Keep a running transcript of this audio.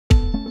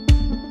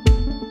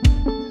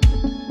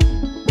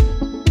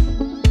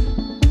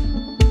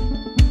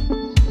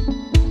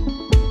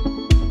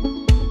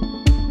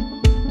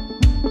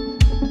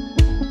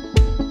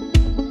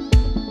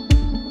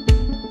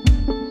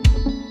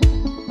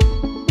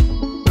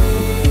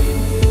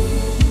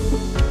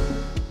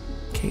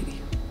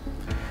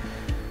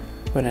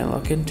When I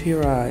look into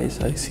your eyes,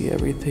 I see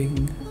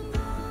everything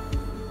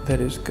that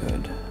is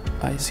good.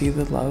 I see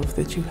the love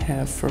that you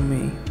have for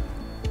me.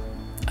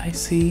 I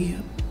see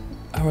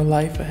our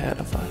life ahead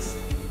of us.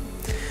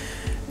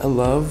 A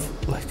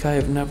love like I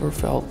have never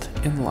felt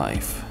in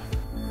life.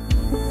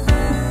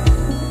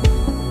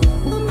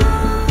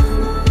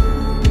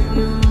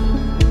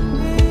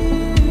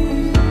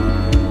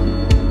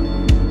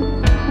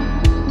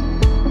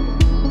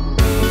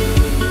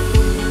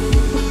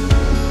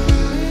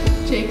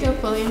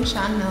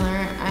 Sean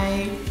Miller,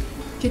 I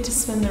get to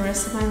spend the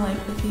rest of my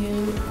life with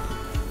you.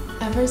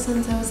 Ever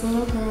since I was a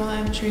little girl,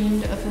 I've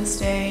dreamed of this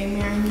day,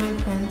 marrying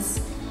my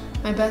prince,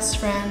 my best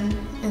friend,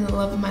 and the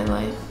love of my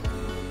life.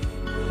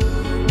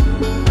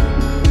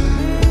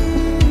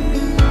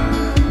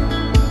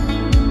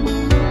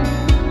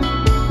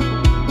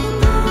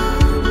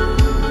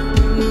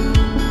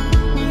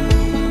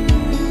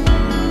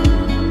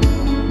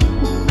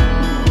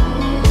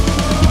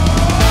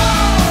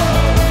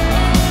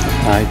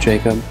 I,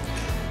 Jacob,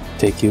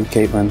 take you,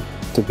 Katlyn,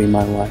 to be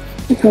my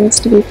wife. I promise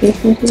to be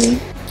faithful to you.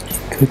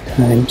 In good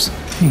times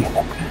and in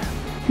bad.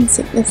 In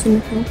sickness and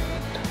in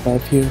health. To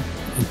love you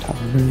and to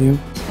honor you.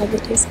 All the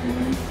days of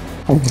my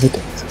life. All the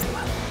days of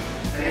my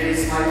life. And it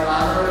is my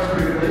honor and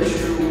privilege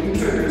to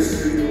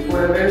introduce to you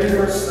for the very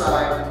first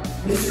time,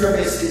 Mr.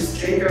 and Mrs.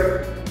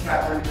 Jacob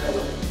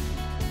Katlyn.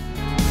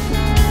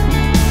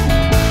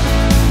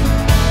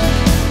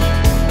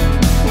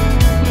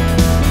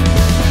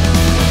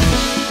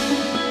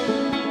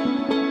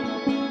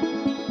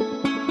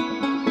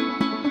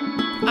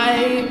 I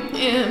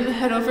am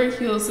head over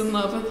heels in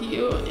love with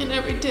you, and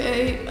every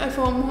day I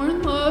fall more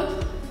in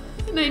love,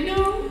 and I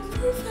know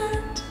for a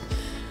fact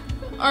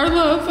our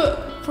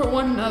love for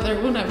one another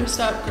will never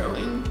stop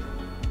growing.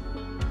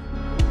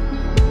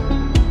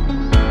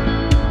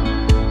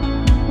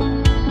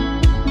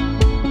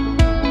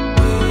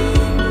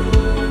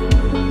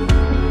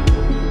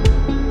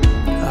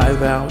 I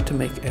vow to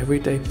make every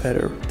day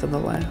better than the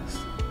last.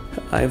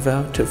 I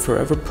vow to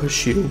forever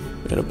push you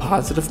in a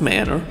positive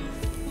manner,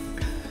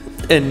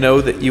 and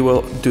know that you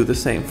will do the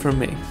same for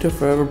me. To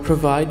forever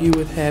provide you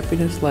with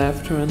happiness,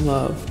 laughter, and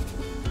love.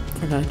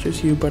 For not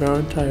just you, but our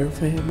entire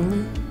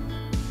family.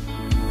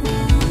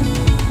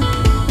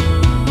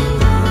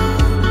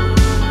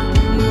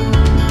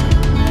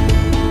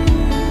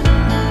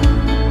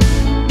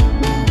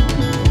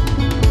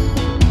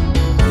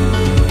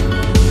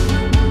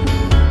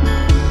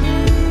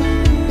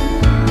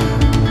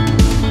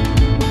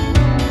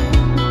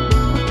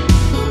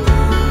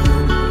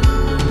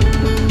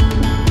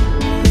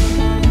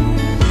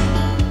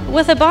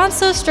 With a bond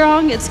so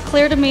strong, it's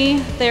clear to me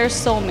they are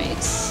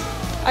soulmates.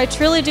 I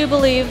truly do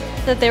believe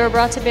that they were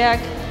brought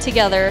back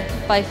together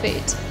by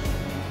fate.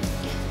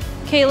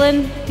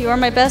 Katlyn, you are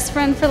my best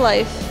friend for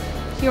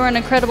life. You are an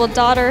incredible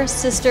daughter,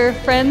 sister,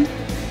 friend,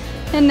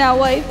 and now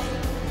wife.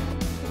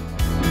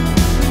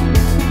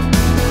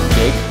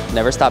 Jake,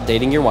 never stop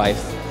dating your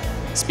wife.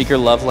 Speak your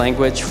love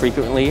language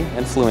frequently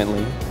and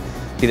fluently.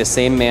 Be the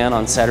same man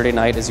on Saturday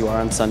night as you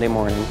are on Sunday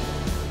morning.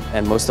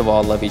 And most of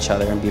all, love each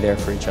other and be there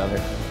for each other.